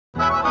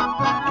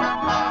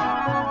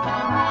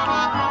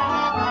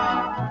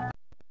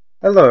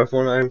Hello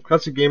everyone, I'm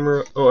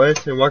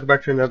ClassicGamerOS and welcome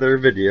back to another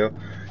video.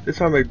 This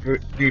time I'll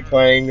be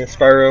playing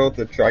Spyro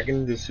the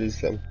Dragon. This is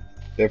the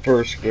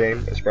first game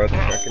of Spyro the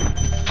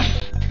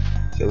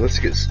Dragon. So let's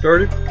get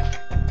started.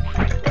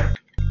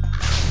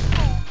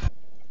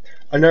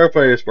 I never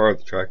played Spyro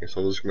the Dragon,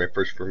 so this is my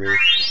first for me.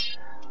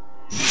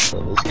 So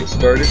let's get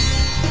started.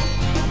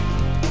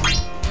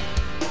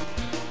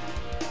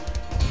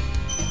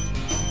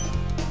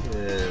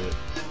 And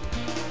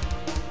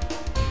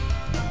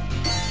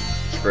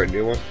let's create a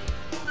new one.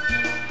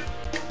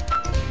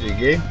 New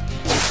game.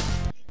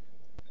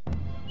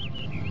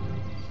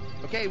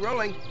 Okay,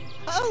 rolling.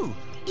 Oh,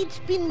 it's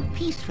been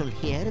peaceful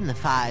here in the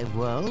Five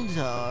Worlds,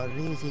 or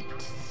is it...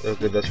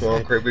 Okay, that's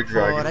wrong. Create big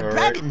dragon. For a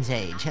dragon's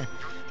age.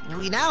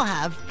 We now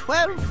have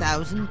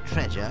 12,000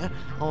 treasure,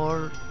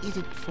 or is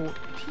it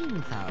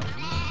 14,000?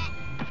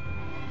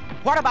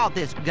 What about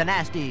this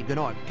Ganasty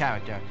Gnorc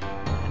character?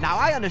 Now,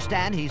 I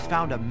understand he's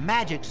found a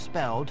magic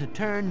spell to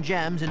turn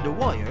gems into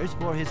warriors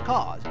for his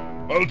cause.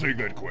 I'll take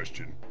that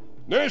question.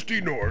 Nasty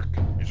Gnorc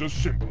is a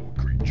simple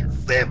creature.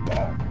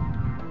 Simple.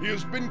 He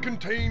has been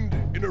contained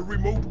in a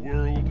remote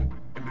world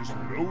and is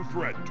no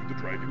threat to the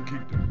Dragon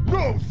Kingdom.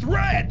 No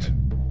threat!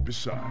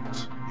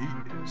 Besides, he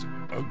is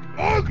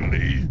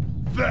ugly.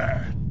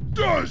 That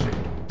does it!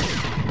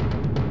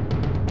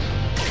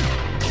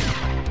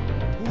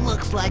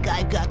 Looks like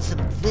I've got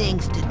some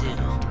things to do.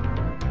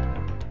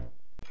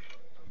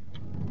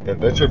 The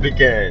adventure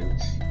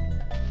begins.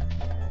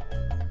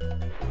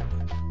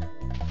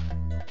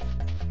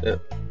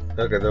 Yep.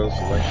 Okay, that was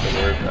like the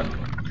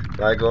word.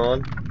 Lag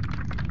on.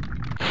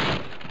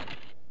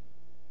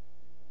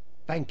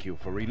 Thank you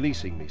for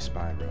releasing me,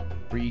 Spyro.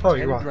 Free Oh, 10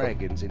 you're welcome.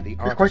 dragons in the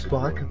You're quite Arctic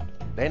welcome. world.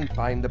 Then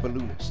find the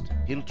balloonist.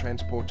 He'll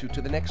transport you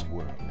to the next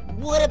world.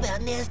 What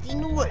about Nasty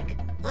Gnorc?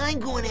 I'm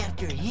going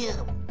after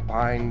him.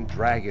 Find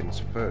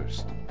dragons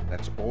first.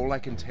 That's all I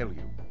can tell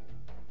you.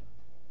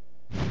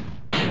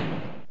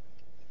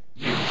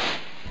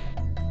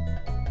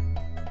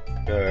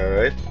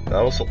 Alright,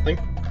 that was something.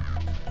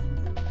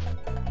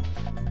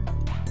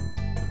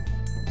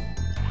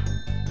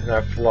 And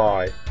I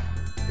fly.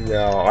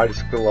 No, I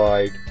just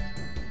glide.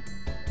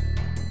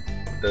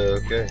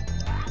 Okay.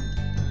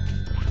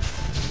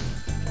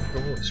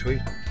 Oh,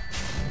 sweet.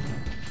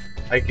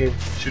 I can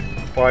shoot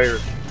fire.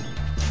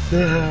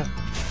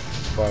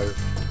 Fire.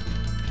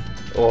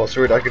 Oh,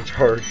 sweet, I can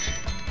charge.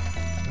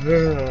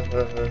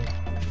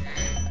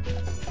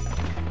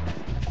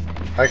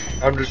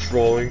 I'm just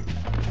rolling.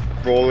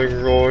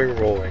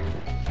 Rolling.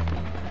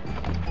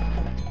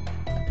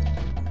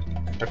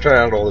 I'm trying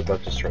out all the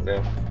buttons right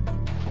now.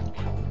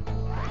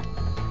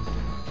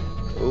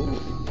 Ooh,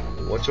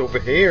 what's over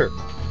here?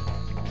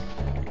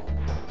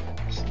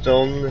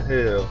 Stone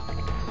Hill.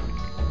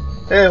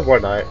 Why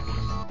not?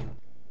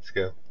 Let's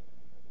go.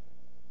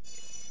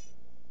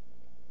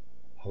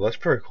 Oh, that's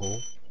pretty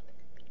cool.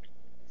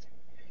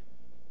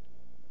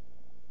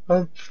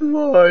 I'm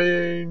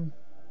flying.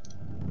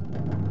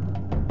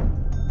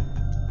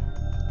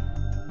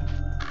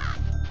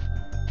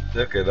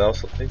 Okay, that was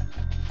something.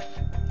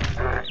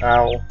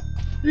 Ow.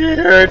 You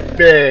hurt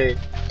me.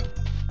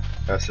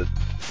 That's it.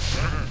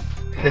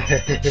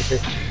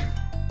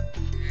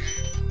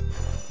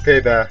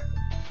 Payback.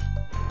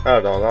 Oh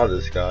no, not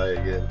this guy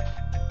again.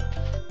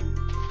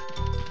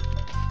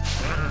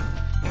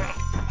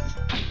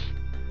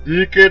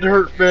 You can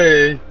hurt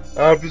me.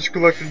 I'm just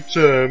collecting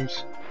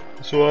gems.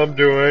 That's what I'm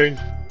doing.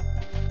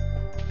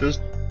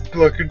 Just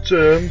collecting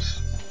gems.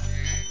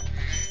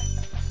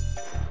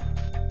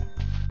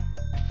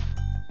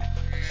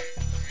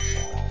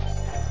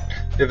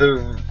 Yeah,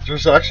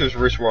 there's actually a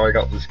reason why I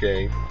got this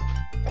game.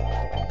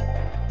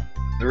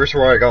 The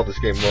reason why I got this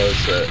game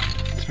was that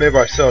it's made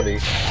by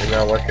Sony, and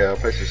now like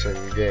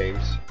PlayStation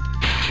games.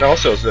 And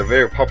also, it's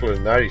very popular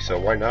in the 90s, so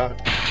why not?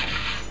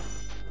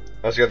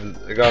 I also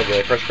got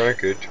the Crash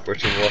Bandicoot,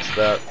 which you watched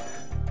that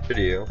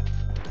video.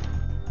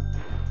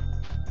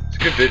 It's a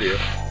good video.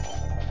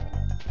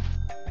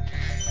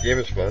 The game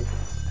is fun.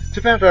 Too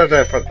bad I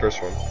didn't find the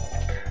first one.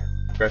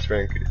 Crash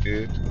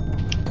Bandicoot.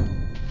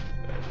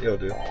 It'll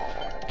do.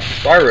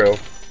 Spyro.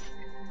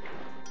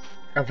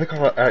 I look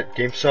at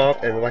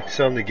GameStop and like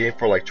selling the game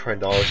for like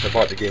 $20. I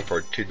bought the game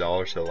for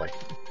 $2, so like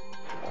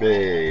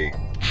big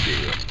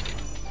deal.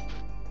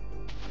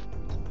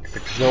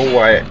 There's no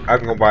way I'm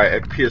gonna buy a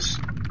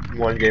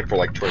PS1 game for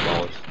like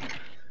 $20.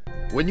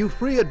 When you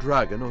free a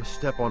dragon or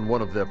step on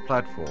one of their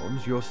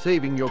platforms, you're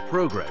saving your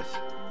progress.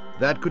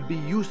 That could be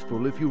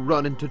useful if you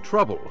run into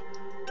trouble.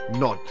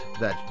 Not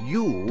that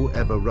you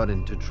ever run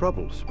into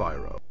trouble,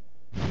 Spyro.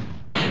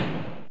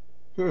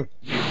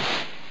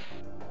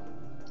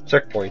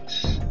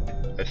 Checkpoints,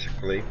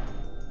 basically.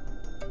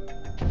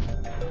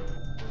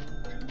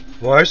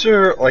 Why is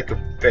there like a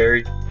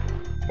fairy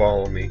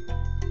follow me?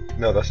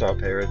 No, that's not a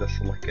fairy, that's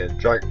like a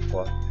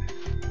dragonfly.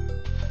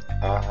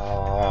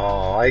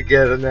 Oh, I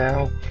get it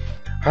now.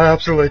 I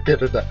absolutely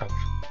get it now.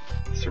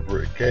 It's a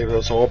game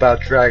that's all about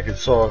dragons,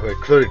 so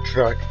including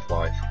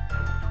dragonflies.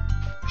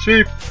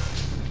 Sheep!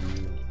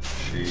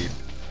 Sheep.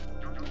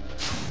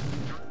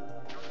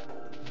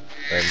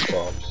 And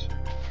bombs.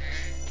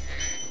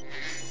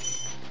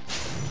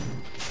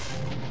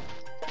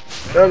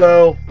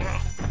 Hello.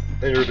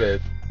 And you're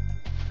dead.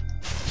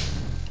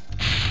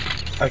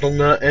 I don't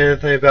know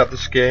anything about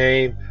this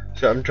game,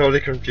 so I'm totally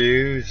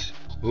confused.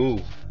 Ooh.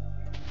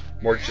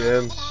 More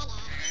gems.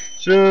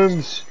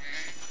 Gems!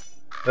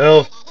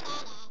 Help!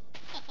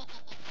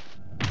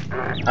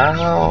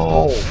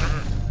 Ow!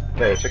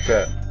 There, check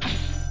that.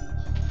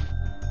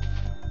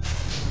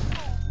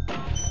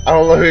 I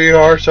don't know who you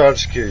are, so I'll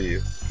just kill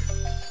you.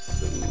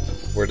 Ooh,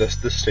 where this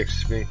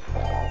takes me.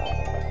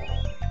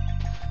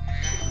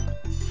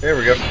 There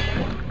we go.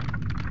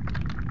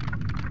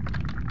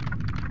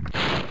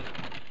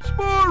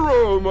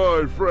 Spyro,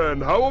 my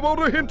friend, how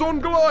about a hint on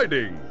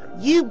gliding?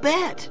 You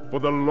bet. For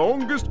the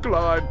longest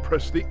glide,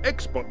 press the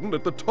X button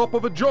at the top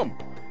of a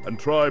jump, and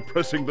try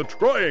pressing the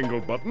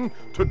triangle button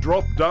to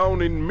drop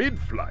down in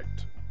mid-flight.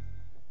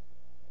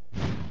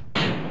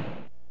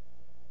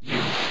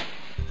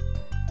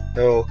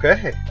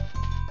 Okay.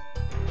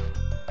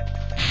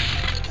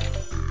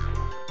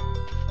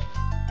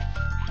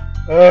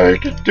 I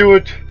can do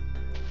it.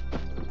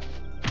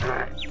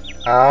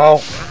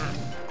 Ow.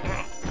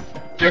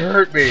 You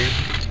hurt me.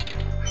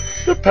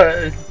 The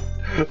pain.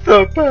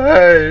 The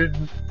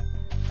pain.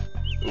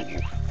 Ooh,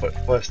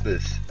 what's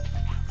this?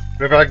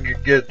 Maybe I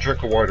can get a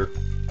drink of water.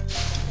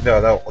 No,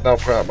 that'll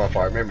put out my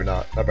fire. Maybe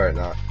not. I better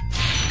not.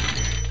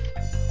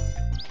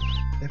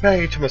 Maybe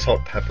I eat too much salt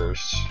and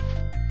peppers.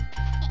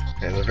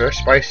 And they're very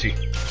spicy.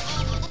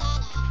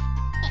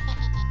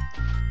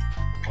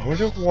 I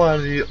wonder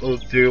what it'll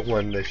do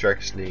when they strike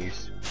a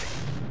sneeze.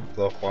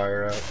 Blow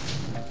fire out.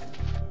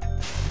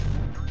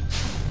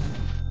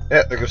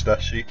 Yeah, there goes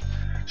that sheep.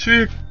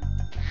 Sheep!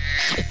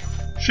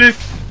 Sheep!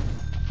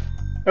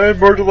 I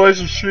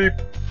immortalize a sheep!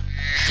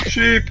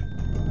 Sheep!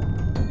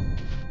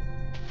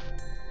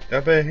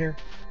 Have I been in here?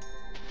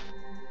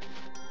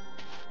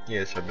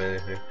 Yes, I've been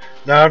in here.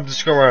 Now I'm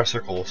just going around in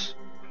circles.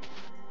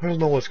 I don't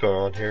know what's going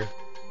on here.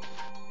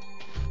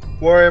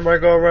 Why am I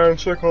going around in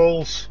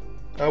circles?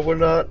 I would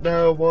not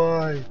know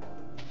why.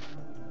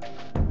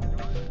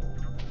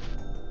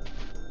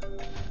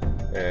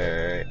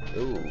 Alright,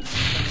 ooh.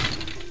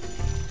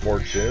 More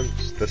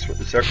gems. That's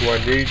exactly what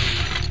I need.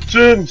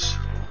 Gems!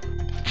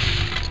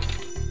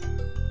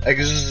 I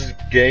guess this is a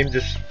game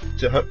just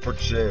to hunt for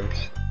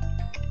gems.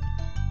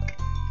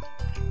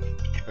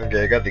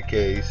 Okay, I got the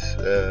case.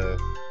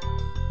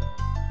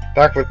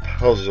 Back with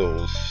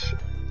puzzles.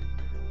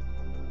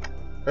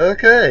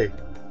 Okay.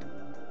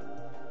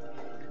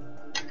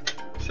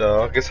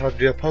 So I guess I'll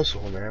do a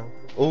puzzle now.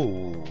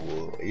 Ooh,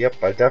 yep,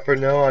 I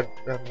definitely know I've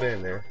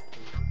been there.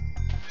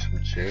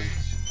 Some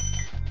gems.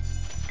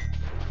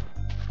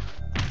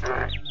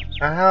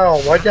 Ow,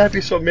 why'd that be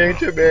so mean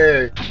to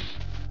me?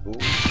 Ooh.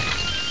 I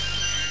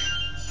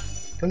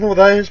don't know what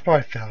that is, but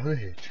I found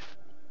it.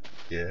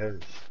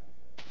 Yes.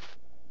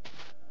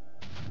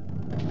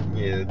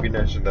 Yeah, it'd be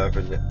nice to have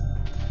it.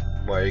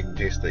 Why you can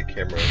taste the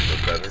camera a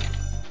bit better.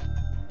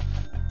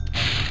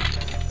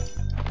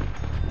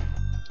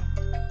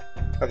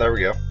 Oh, there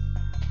we go.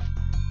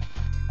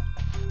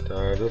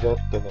 Da, da, da,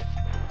 da, da.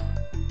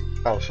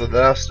 Oh, so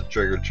that's the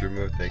trigger to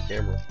remove the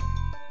camera.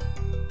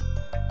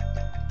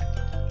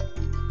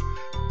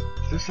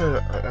 Does this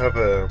have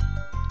a...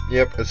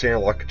 Yep, it's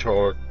analog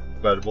controller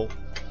compatible.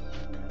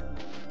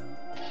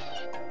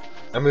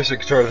 I'm using a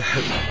controller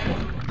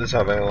that does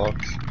have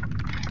analogs.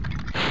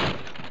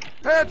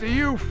 After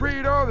you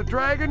freed all the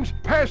dragons,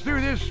 pass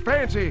through this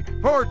fancy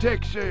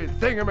vortex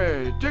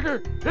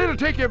thingamajigger. It'll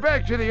take you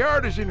back to the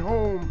artisan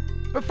home.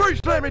 But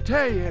first, let me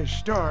tell you a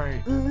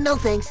story. No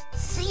thanks.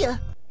 See ya.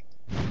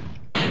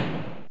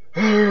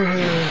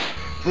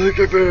 Thank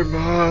you very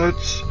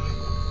much.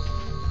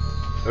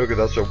 Okay,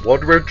 that's a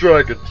one-red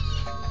dragon.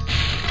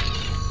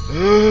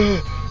 I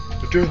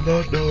do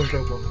not know it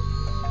no more.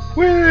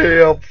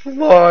 Whee, I'm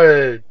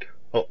flying.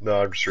 Oh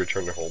no, I'm just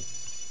returning home.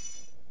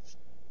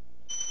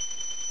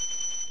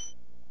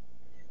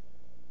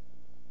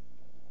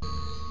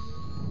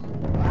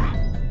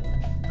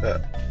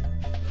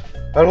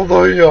 I don't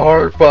know your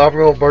heart, but I'm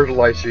gonna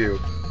myrtleize you.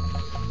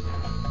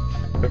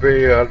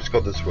 Maybe I'll just go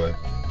this way.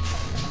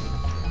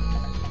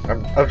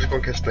 I'm just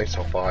gonna catch things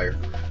on fire.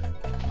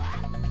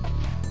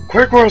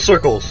 Quick round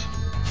circles!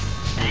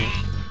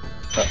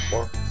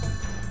 More.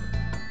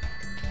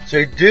 So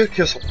you do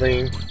kill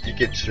something, you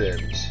get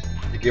gems.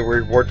 You get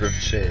rewarded with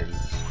gems.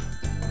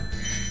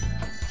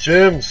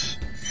 Gems!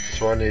 That's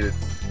what I needed.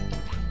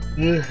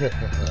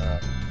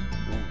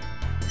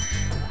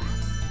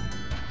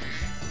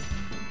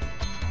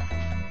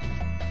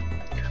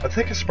 I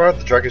think Spyro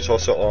the Dragon is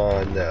also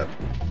on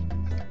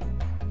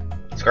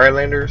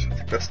Skylanders. I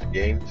think that's the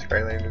game,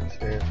 Skylanders,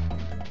 yeah.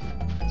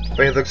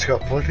 But it looks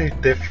completely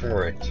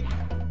different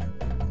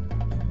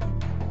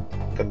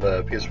from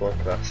the PS1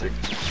 Classic.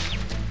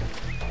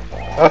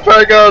 I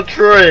finally got a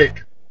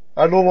trick!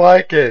 I don't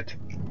like it.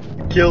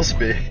 It kills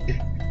me.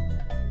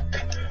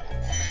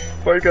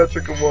 I got a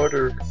trick of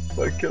water,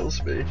 but it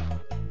kills me.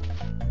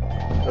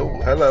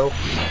 Oh, hello.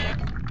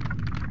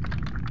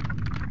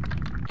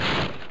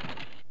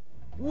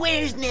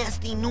 Where's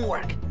Nasty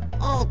Nork?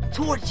 I'll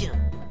torch him.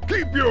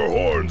 Keep your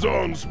horns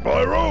on,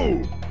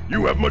 Spyro!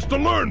 You have much to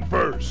learn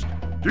first.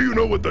 Do you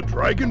know what the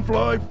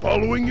dragonfly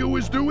following you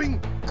is doing?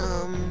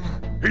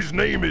 His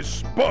name is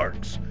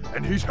Sparks,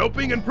 and he's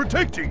helping and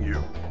protecting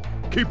you.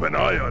 Keep an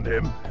eye on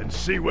him and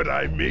see what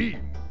I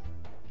mean.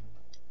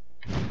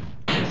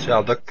 So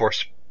I'll look for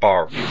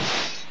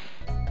Sparks.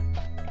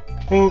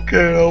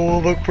 Okay, I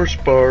will look for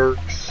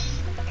Sparks.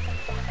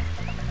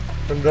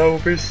 And that will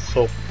be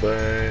something.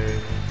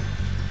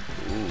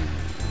 Ooh,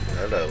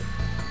 hello.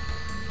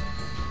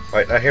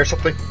 Wait, I hear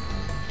something.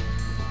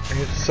 I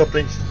hear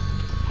something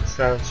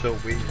sounds so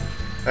weird.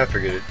 I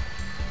forget it.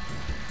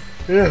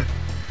 Yeah.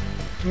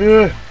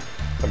 Yeah.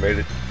 I made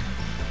it.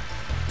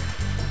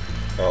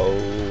 Oh,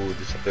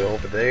 there's something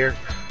over there.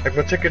 I'm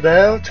gonna check it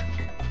out.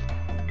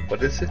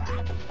 What is it?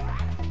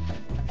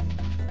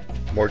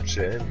 More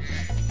gems.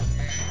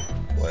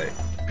 Wait.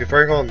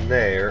 Before I go in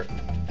there,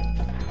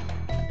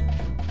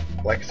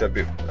 like I said,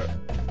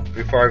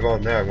 before I go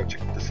in there, I'm gonna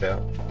check this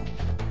out.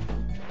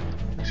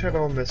 Make sure I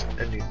don't miss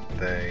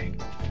anything.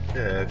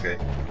 Yeah, okay.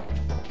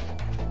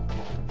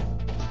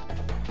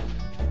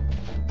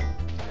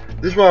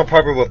 This is what I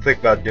probably will think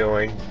about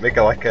doing. Make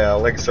a, like a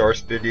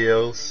ClassicGamerOS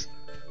videos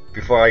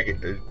before I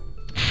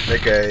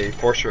make a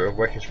Force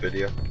Awakens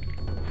video.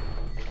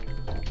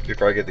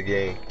 Before I get the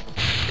game.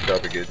 That'll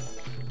be good.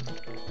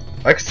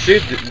 I can see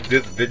do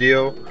the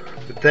video.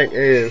 The thing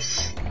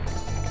is,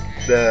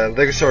 the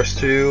ClassicGamerOS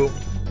 2,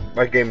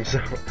 my game is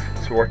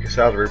working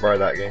salary by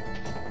that game.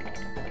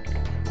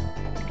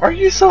 Are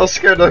you so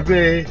scared of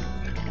me?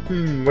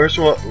 Where's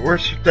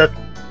that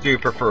do you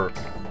prefer?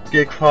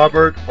 Get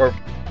clobbered or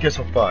get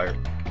some fire?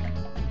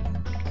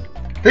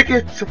 They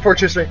get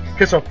purchasing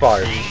get some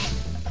fire.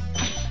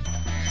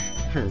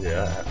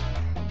 Yeah.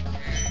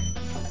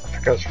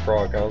 Because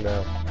frog, I don't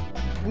know.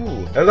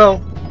 Ooh, hello.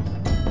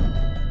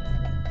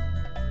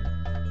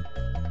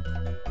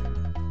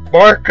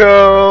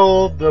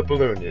 Marco the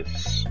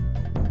balloonist.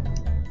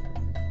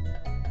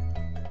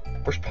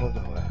 Where's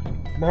Polo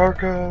at?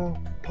 Marco,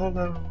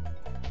 Polo.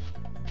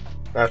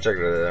 I'll check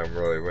it out. I'm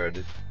really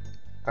ready.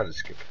 I'll just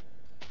skip it.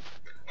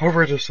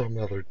 Over to some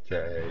other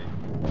day.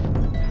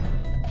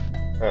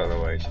 I don't know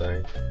what he's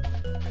saying.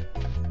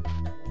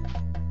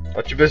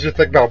 What you busy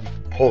thinking about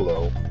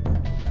Polo?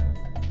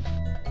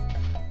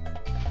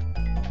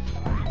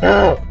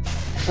 Ah!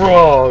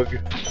 Frog!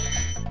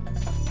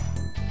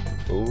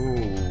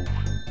 Ooh.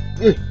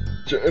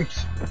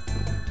 Gems!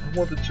 I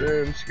want the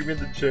gems. Give me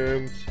the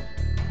gems.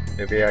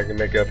 Maybe I can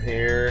make up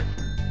here.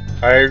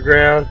 Higher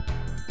ground.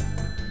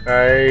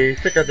 I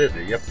think I did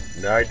it. Yep.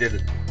 No, I did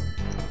it.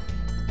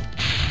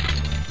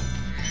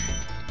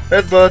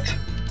 Headbutt.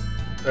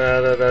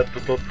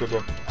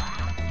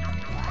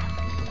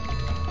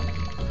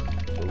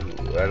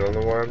 Ooh, I don't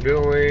know what I'm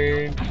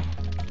doing.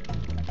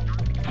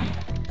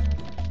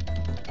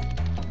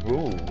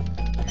 Ooh.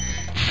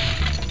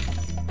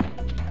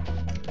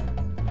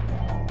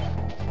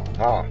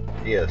 Ah,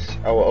 yes.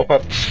 I will open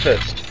up this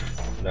chest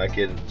and I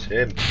get a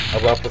gem. I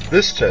will open up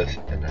this chest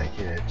and I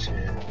get a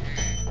gem.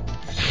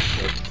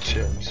 Like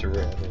gems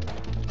around.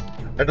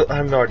 I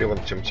have no idea what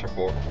the gems are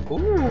for.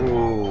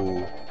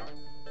 Ooh.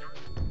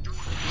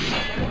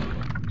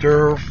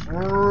 They're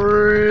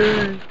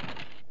free.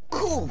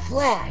 Cool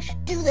Flash,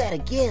 do that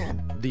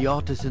again. The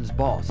artisan's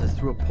boss has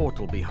threw a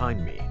portal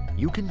behind me.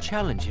 You can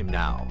challenge him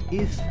now,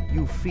 if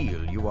you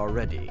feel you are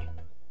ready.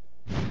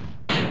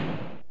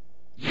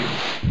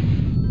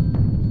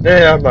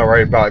 Yeah, I'm not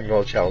right about it. I'm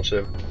gonna challenge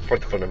him for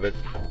the fun of it.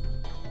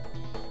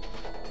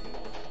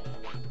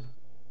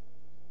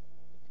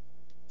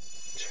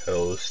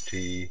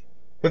 Toasty.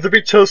 Would there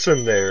be toast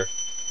in there?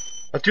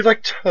 I do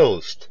like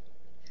toast.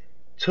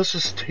 Toast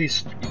is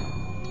tasty.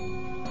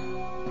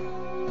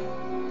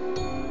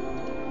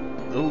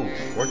 Ooh,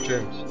 more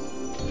gems.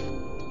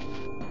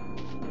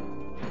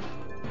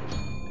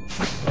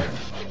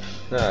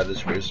 Nah,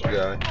 this racist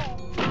guy.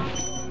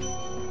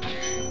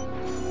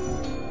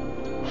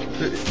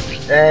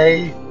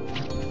 Hey!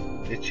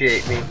 Did she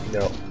hate me?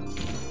 No.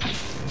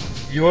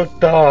 You will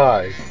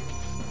die!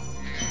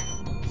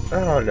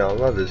 Oh no,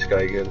 not this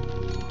guy again.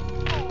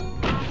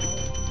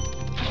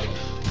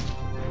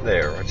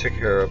 There, I took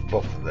care of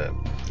both of them.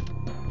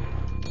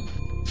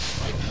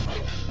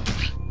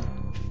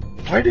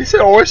 Why does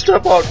it always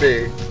step on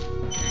me?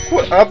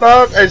 What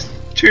about a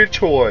chew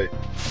toy?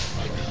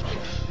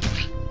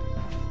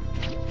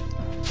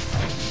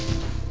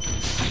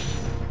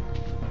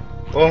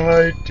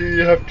 Why do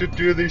you have to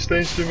do these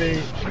things to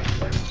me?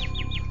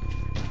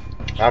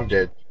 I'm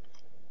dead.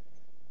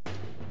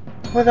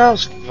 Well, that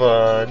was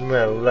fun.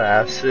 Well,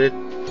 lasted.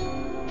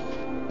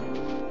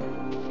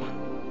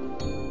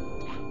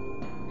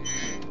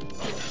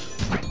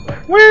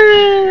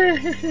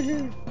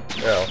 Whee!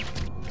 Well.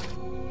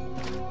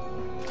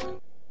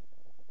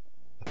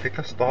 I think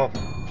I stopped.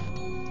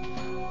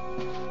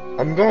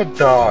 I'm gonna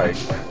die.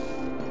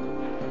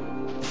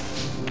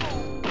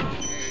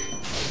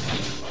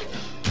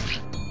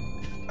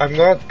 I'm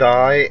gonna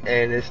die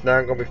and it's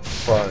not gonna be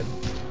fun.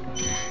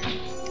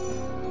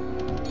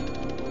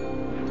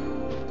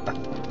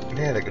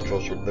 Man, the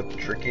controls are a little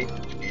tricky to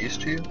get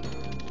used to.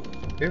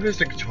 Maybe it's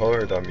the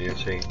controller that I'm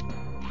using.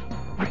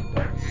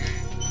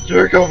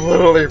 You're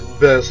completely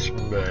missed,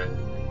 man.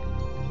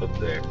 Up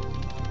there.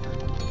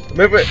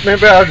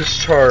 Maybe I'll just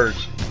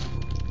charge.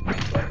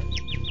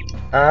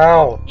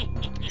 Ow.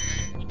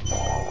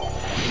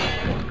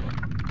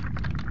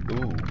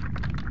 Ooh.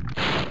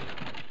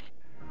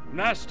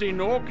 Nasty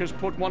Nork has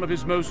put one of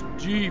his most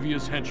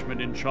devious henchmen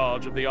in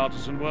charge of the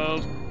artisan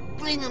world.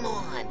 Bring him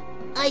on.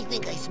 I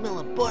think I smell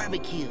a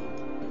barbecue.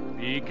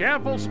 Be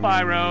careful,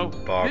 Spyro.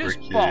 This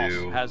Barbecue. boss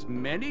has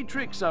many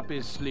tricks up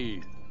his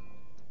sleeve.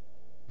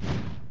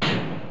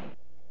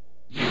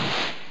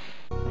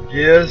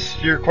 Yes,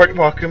 you're quite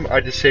welcome. I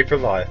just saved your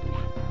life.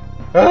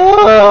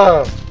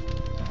 Ah!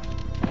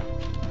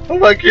 I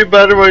like you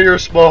better when you're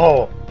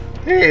small.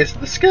 Hey, it's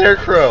the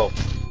Scarecrow.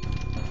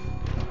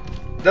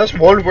 That's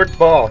one word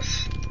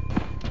boss.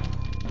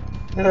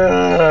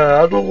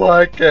 I don't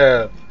like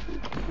it.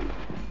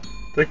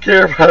 The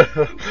camera,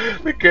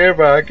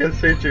 I can't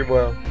see too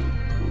well.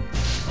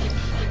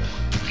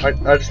 I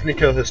just need to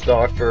kill his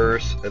dog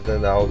first, and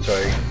then I'll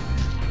try to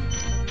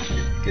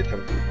get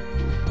him.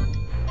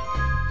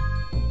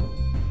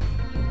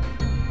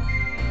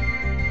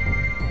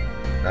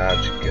 I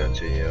just got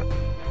to you.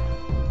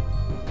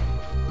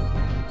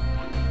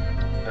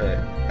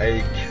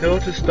 I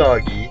killed his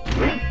doggy.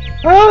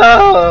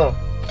 Ah!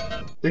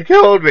 He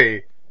killed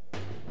me!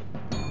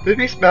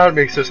 Maybe he's mad at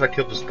me since I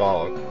killed his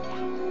dog.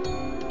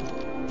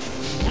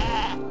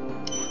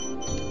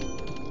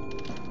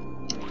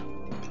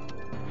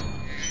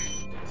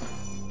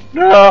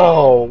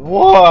 No!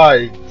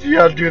 Why? You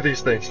gotta do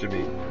these things to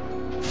me.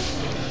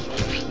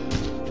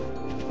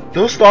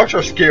 Those dogs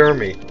are scaring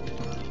me.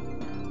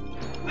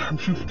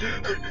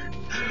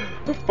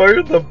 I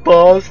fired the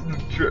boss.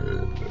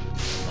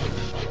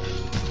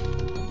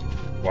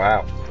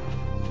 Wow.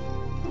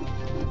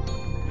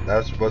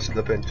 That was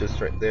the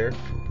pinches right there.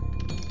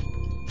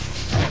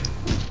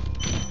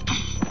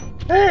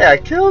 Hey, I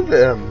killed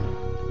him!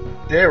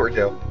 There we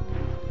go.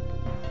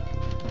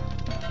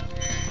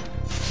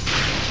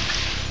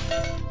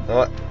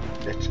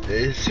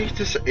 Is he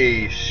just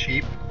a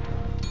sheep?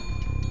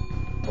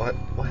 What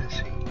is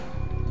he?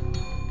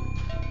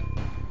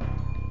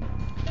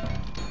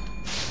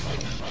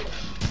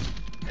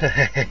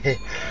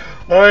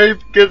 I'm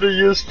getting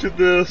used to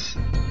this.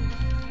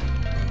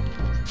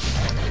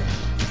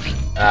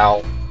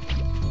 Ow.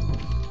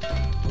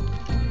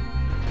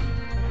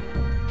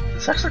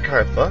 It's actually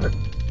kind of fun.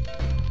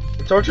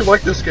 Don't you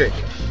like this game?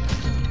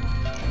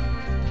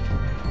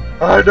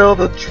 I know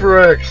the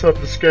tricks of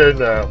this game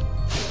now.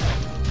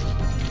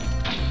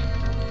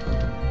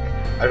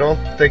 I don't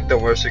think the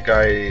worst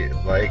guy is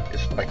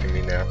liking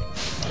me now.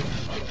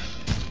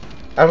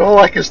 I don't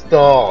like his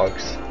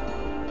dogs.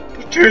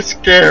 They're too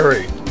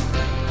scary.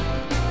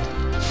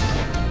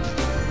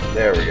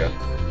 There we go.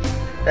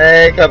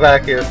 Hey, come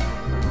back here.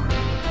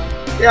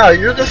 Yeah,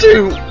 you're just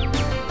a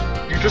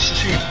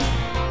sheep.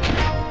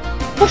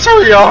 That's how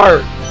you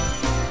are.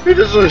 You're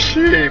just a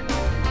sheep.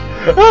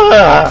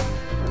 Ah!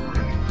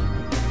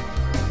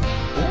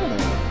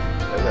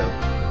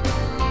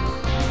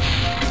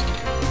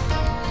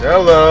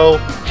 Hello.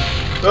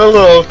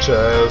 Hello,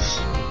 Chaz.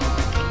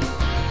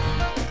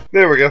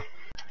 There we go.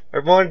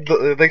 Everyone,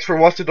 thanks for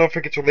watching. Don't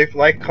forget to leave a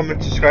like,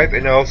 comment, subscribe,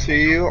 and I'll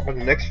see you on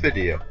the next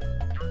video.